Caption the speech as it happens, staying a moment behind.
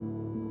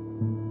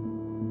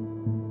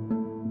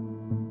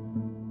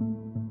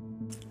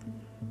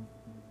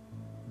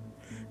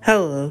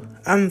Hello,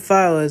 I'm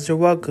Philo.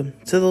 Welcome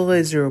to the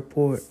Laser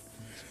Report.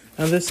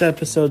 Now, this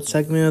episode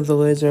segment of the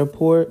Laser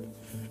Report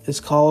is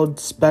called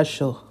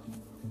Special.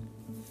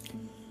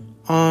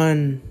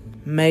 On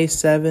May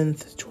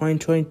 7th,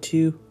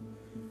 2022,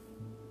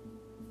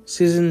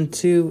 Season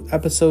 2,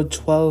 Episode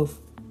 12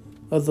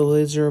 of the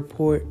Laser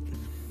Report.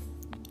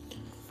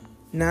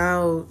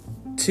 Now,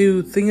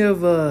 to think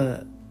of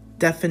a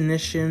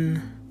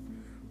definition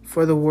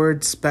for the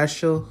word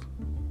special.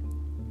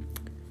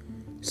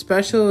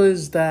 Special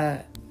is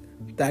that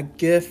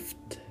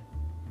gift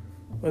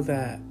or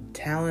that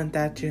talent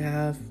that you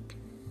have.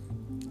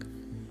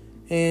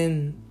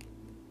 And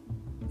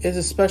it's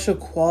a special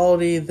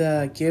quality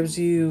that gives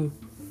you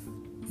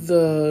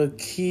the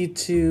key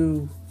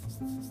to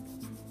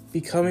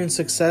becoming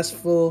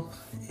successful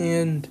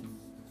and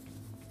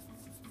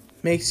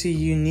makes you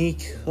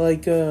unique.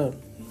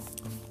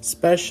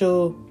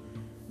 Special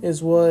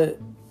is what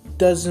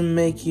doesn't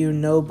make you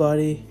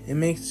nobody. It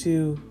makes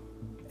you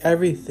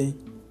everything.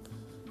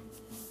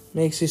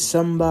 Makes you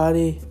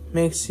somebody,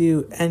 makes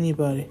you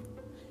anybody.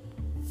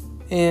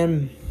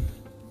 And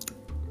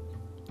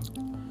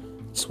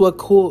it's what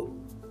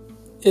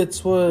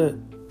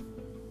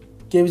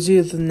gives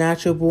you the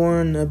natural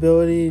born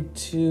ability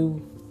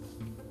to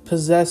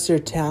possess your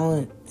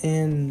talent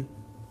and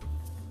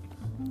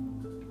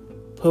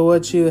put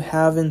what you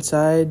have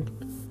inside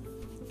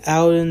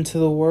out into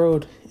the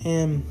world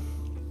and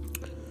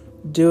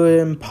do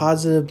it in a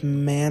positive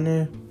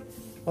manner.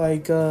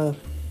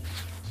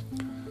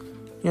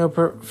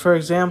 For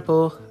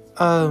example,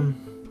 on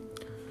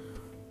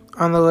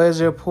the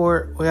Laser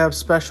Report, we have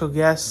special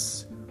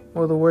guests.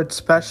 Well, the word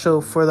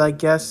special for that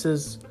guest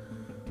is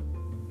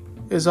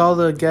all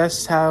the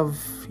guests have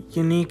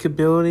unique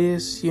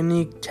abilities,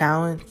 unique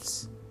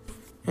talents,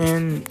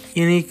 and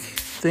unique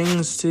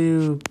things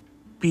to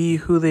be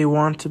who they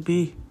want to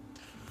be.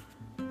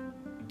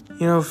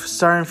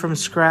 Starting from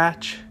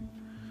scratch,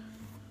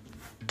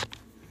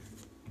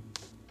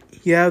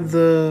 you have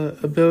the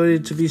ability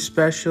to be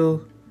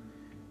special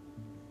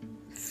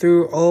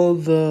through all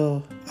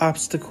the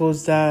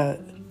obstacles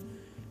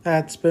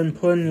that's been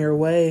put in your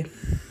way.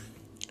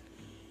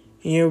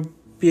 You'll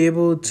be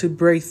able to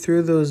break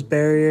through those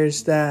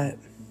barriers that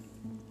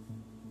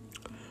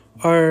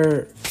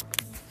are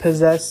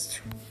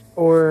possessed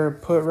or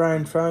put right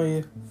in front of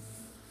you.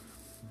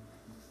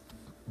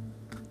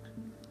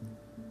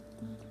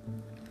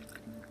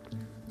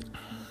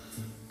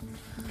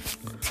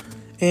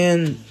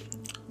 And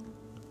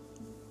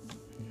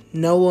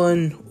no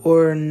one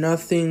or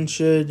nothing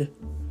should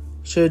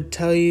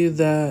tell you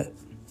that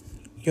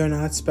you're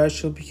not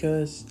special,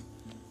 because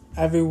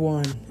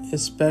everyone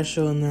is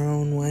special in their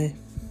own way.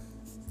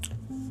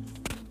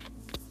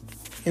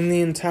 In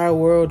the entire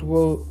world,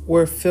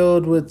 we're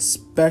filled with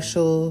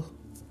special,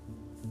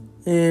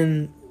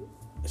 and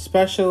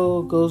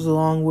special goes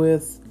along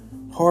with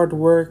hard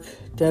work,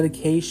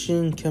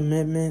 dedication,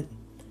 commitment,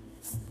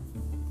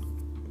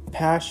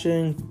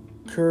 passion,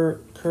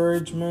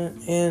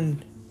 encouragement,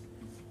 and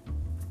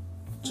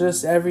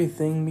just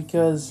everything,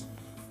 because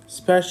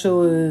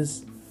special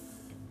is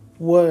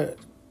what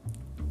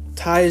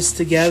ties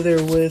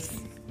together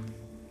with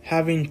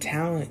having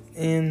talent.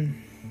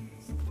 And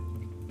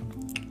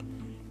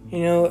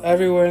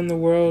everywhere in the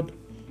world,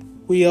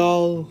 we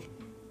all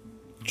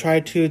try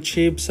to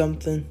achieve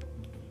something,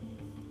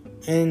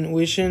 and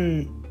we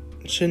should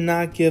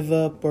not give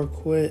up or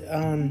quit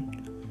on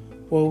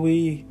what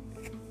we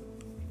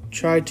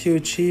try to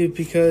achieve,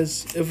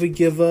 because if we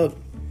give up,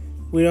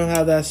 we don't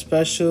have that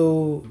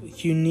special,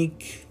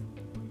 unique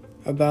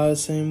about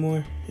us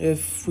anymore.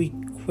 If we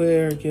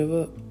quit or give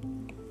up,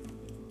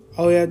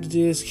 all we have to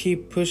do is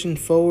keep pushing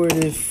forward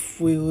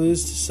if we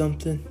lose to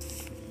something,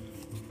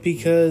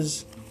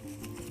 because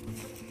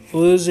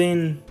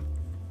losing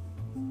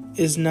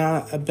is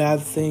not a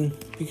bad thing,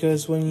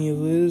 because when you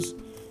lose,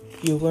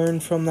 you learn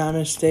from that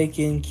mistake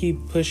and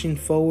keep pushing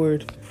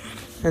forward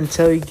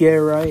until you get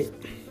it right.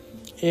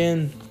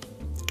 And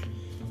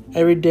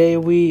every day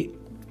we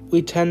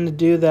tend to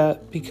do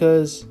that,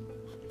 because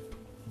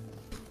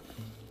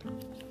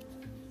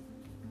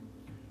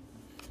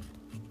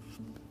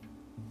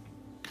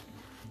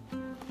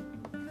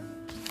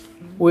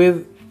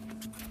with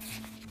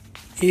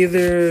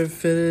either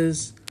if it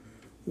is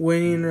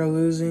winning or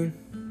losing,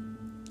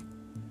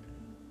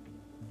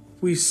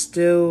 we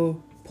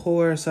still pull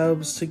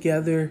ourselves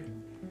together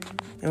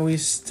and we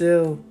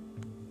still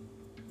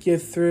get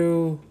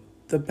through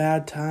the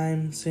bad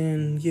times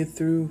and get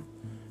through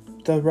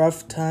the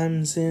rough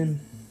times. And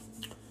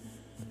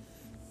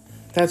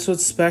that's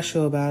what's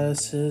special about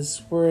us,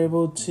 is we're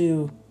able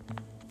to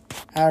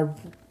have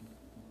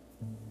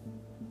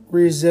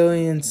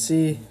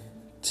resiliency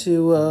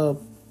to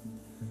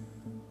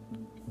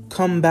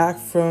come back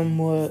from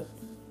what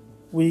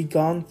we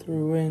gone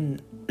through.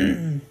 And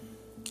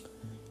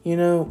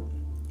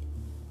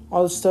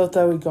all the stuff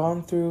that we've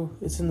gone through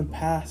is in the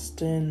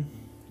past, and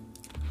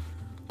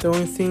the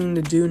only thing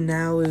to do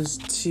now is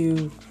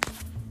to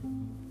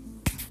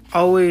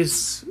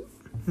always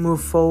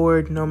move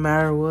forward no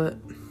matter what.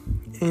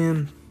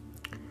 And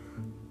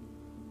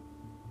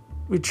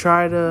we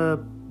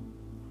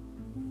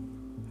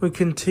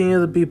continue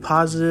to be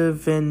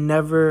positive and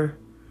never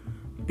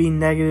be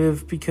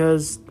negative,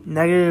 because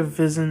negative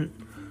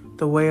isn't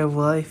the way of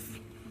life.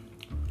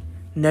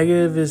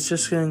 Negative is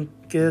just going to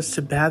get us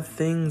to bad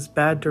things,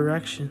 bad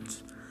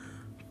directions,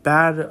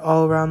 bad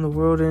all around the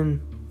world,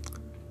 and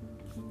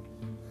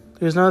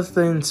there's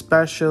nothing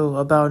special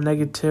about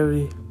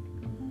negativity.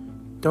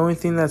 The only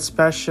thing that's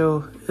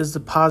special is the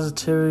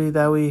positivity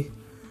that we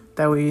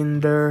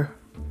endure,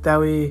 that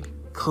we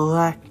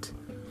collect,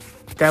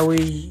 that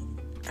we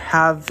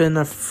have in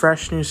a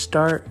fresh new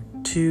start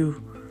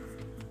to,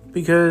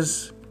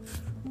 because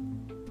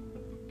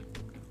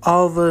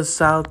all of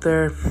us out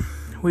there,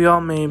 we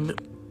all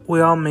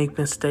make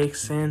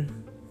mistakes,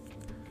 and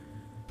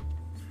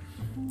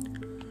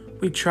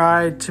we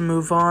try to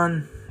move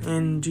on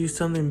and do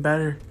something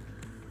better.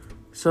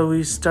 So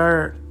we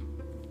start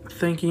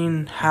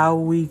thinking how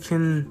we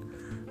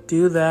can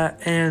do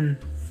that, and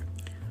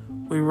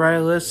we write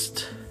a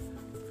list,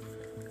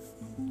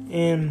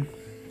 and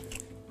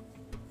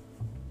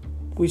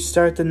we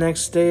start the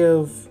next day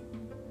of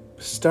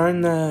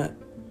starting that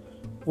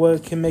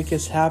what can make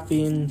us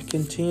happy and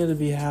continue to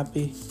be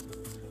happy,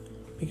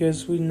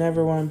 because we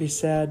never want to be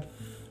sad.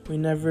 We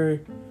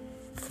never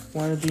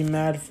want to be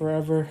mad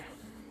forever.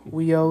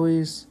 We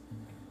always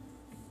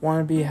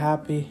want to be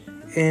happy.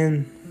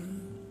 And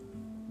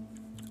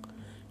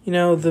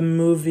the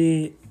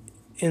movie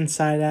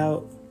Inside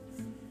Out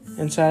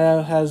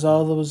has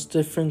all those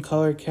different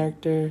color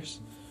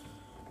characters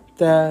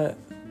that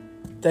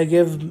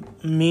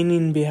give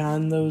meaning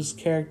behind those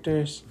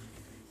characters.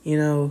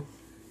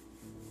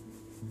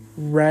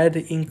 Red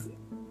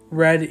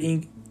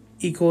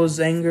equals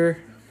anger,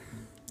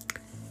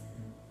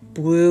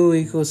 blue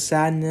equals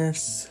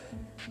sadness,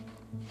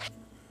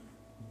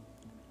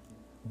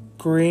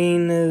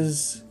 green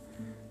is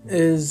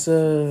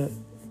a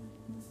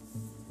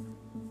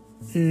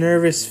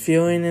nervous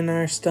feeling in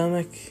our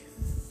stomach.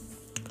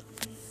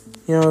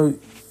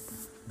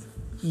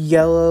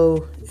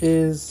 Yellow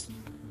is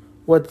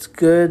what's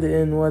good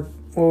and what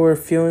we're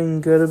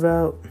feeling good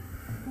about.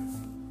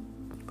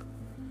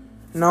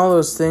 And all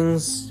those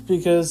things,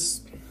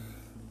 because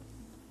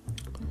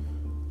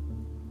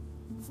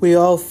we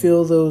all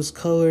feel those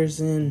colors,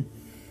 and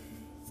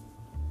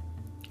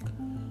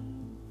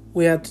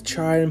we have to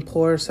try and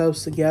pull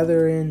ourselves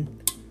together and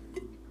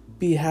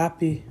be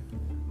happy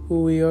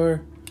who we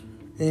are.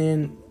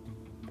 And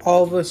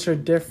all of us are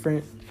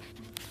different.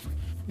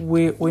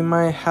 We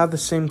might have the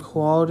same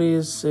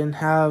qualities and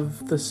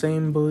have the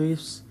same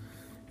beliefs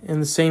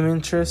and the same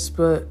interests,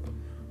 but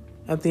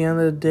at the end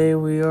of the day,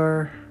 we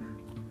are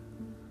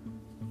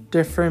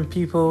different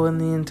people in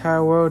the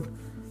entire world,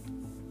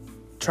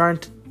 trying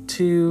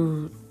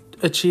to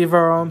achieve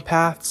our own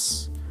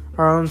paths,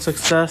 our own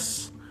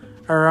success,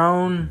 our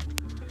own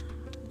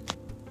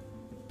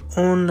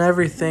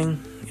everything.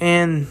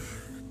 And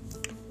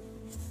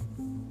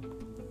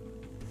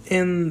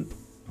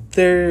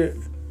there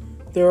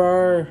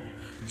are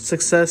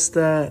success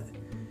that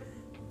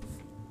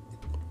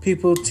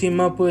people team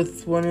up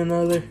with one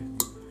another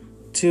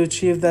to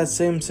achieve that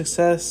same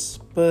success,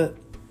 but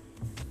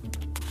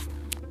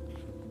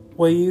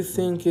what you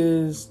think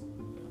is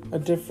a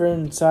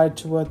different side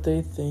to what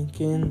they think.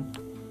 And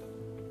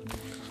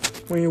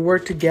when you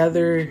work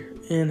together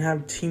and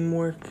have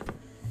teamwork,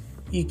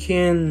 you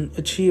can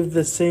achieve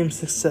the same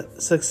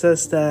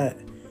success that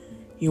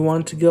you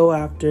want to go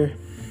after.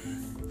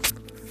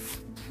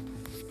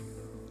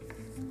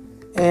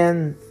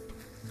 And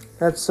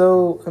that's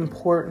so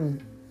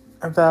important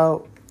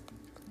about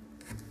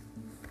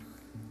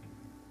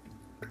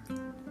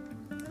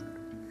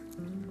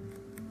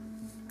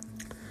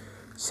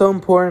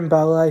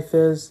life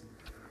is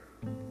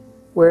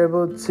we're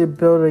able to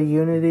build a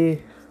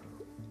unity,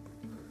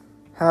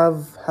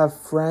 have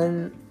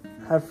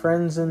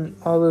friends and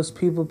all those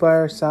people by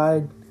our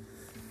side,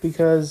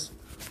 because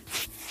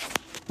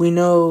we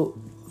know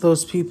all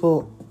those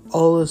people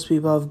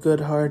have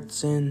good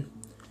hearts and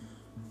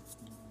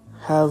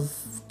have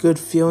good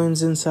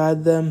feelings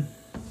inside them.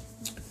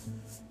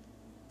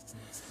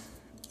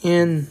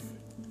 And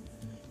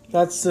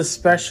that's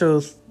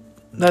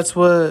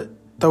what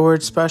the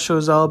word special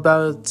is all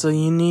about. It's a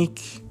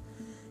unique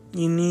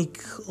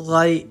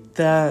light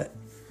that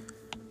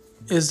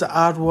is the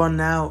odd one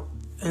out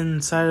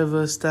inside of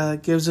us,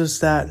 that gives us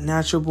that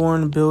natural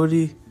born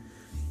ability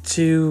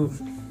to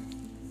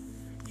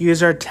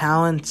use our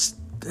talents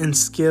and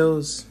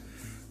skills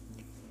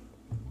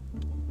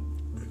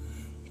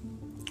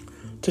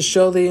to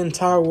show the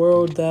entire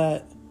world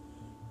that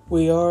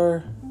we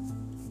are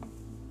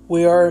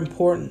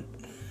important.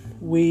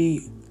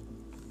 We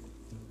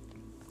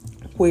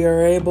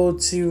are able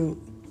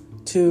to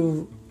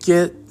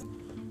get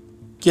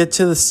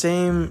to the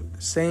same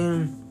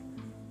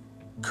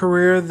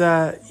career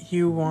that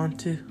you want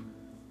to.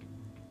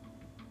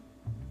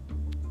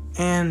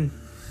 And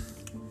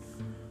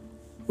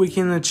we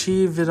can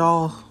achieve it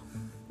all.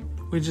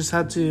 We just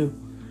have to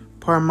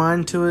put our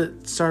mind to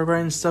it, start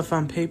writing stuff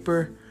on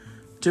paper,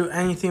 do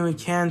anything we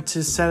can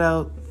to set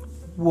out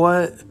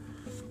what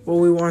what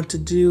we want to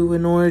do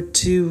in order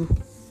to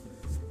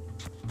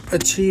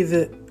achieve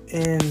it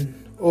and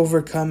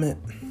overcome it.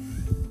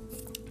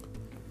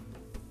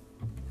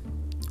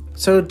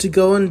 So to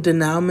go in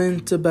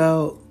denouement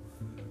about,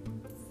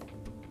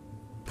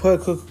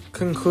 put a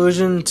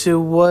conclusion to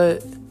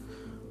what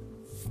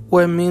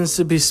it means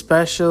to be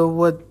special,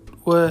 what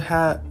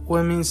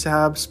it means to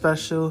have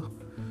special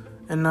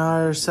in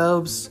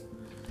ourselves,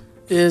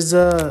 is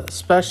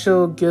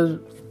special.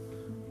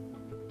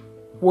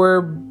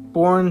 We're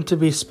born to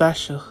be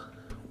special.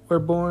 We're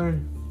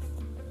born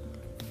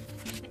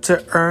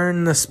to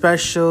earn the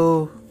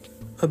special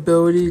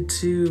ability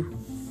to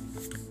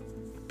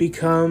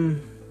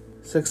become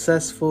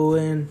successful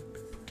and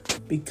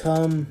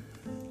become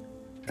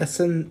a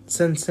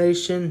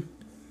sensation,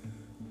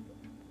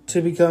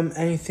 to become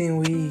anything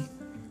we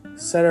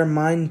set our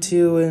mind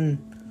to and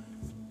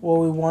what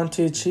we want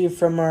to achieve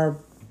from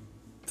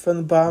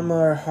the bottom of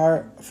our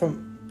heart,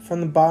 from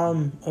the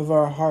bottom of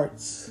our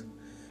hearts.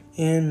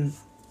 And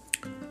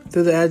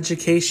through the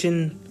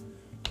education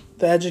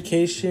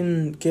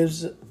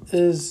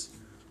is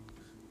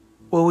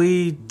what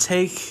we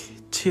take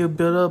to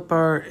build up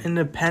our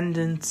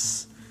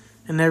independence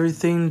and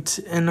everything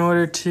in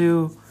order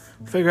to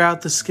figure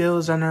out the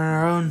skills on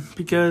our own,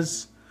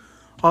 because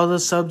all the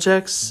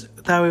subjects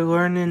that we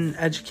learn in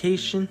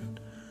education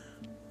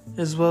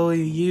is what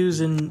we use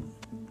in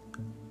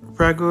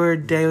regular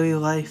daily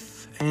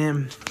life,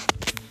 and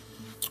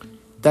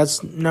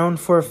that's known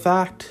for a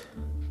fact.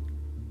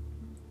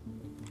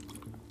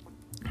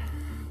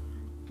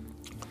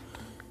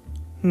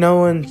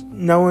 No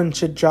one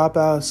should drop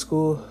out of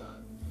school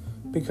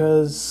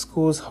because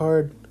school is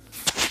hard.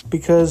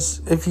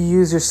 Because if you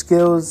use your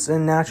skills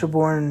and natural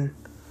born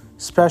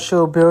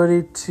special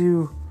ability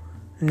to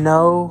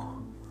know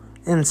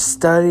and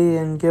study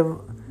and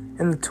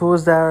the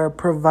tools that are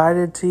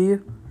provided to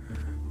you,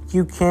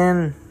 you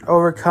can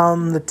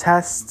overcome the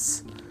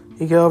tests.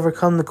 You can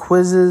overcome the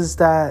quizzes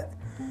that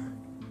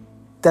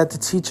the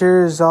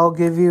teachers all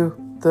give you,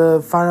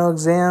 the final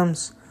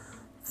exams,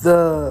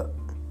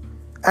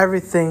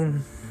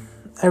 everything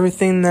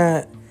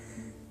that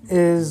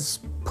is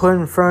put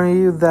in front of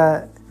you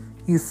that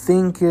you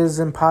think is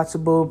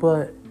impossible,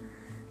 but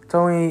it's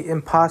only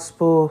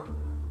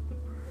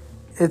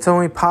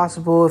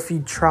possible if you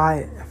try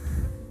it.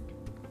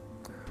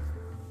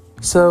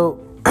 So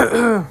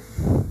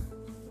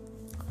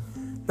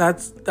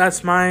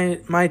that's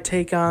my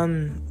take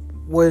on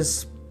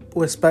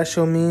what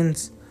special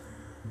means.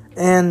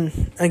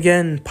 And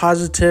again,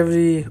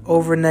 positivity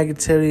over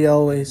negativity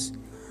always.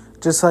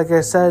 Just like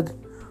I said,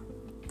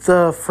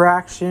 the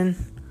fraction,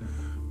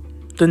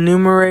 the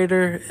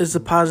numerator is the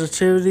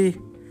positivity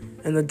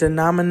and the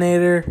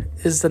denominator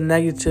is the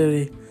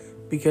negativity,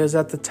 because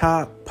at the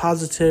top,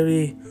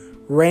 positivity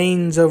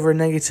reigns over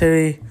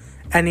negativity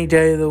any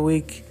day of the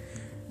week,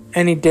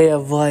 any day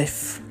of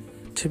life,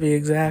 to be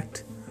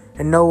exact.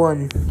 And no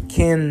one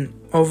can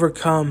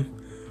overcome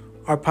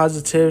our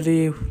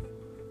positivity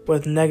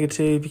with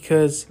negativity,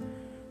 because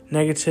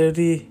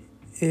negativity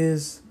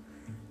is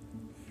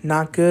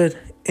not good,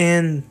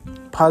 and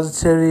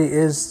positivity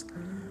is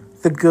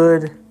the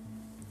good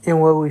in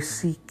what we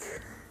seek.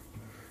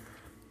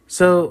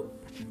 So,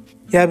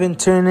 I've been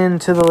tuning in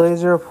to the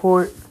Laser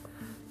Report,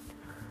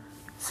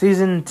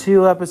 Season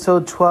 2,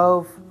 Episode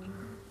 12.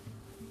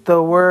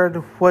 The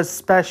word was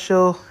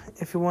special.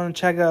 If you want to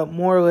check out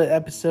more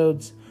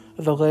episodes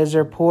of the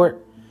Laser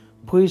Report,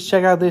 please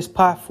check out these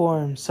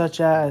platforms such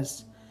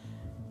as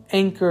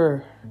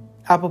Anchor,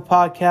 Apple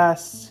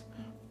Podcasts,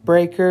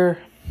 Breaker,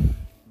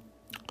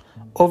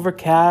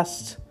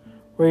 Overcast,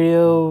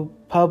 Radio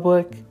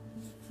Public,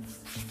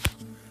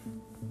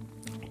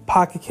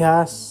 Pocket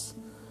Casts,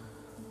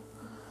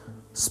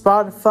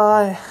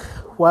 Spotify,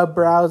 web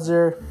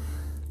browser,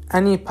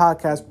 any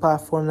podcast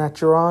platform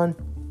that you're on.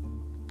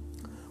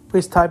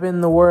 Please type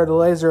in the word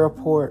Laser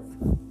Report,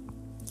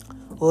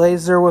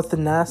 laser with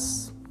an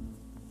S,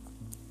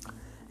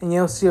 and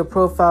you'll see a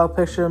profile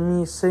picture of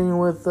me sitting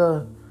with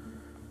the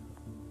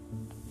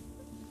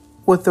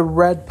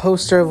red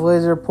poster of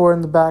Laser Report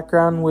in the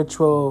background, which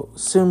will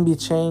soon be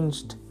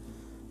changed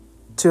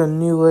to a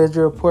new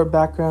Laser Report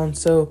background.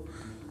 So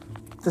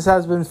this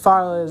has been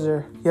Fire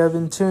Laser. You have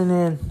been tuning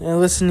in and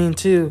listening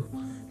to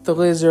the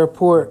Laser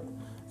Report.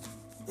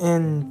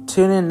 And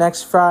tune in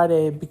next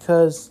Friday,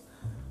 because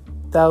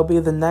that'll be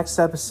the next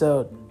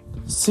episode.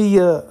 See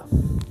ya.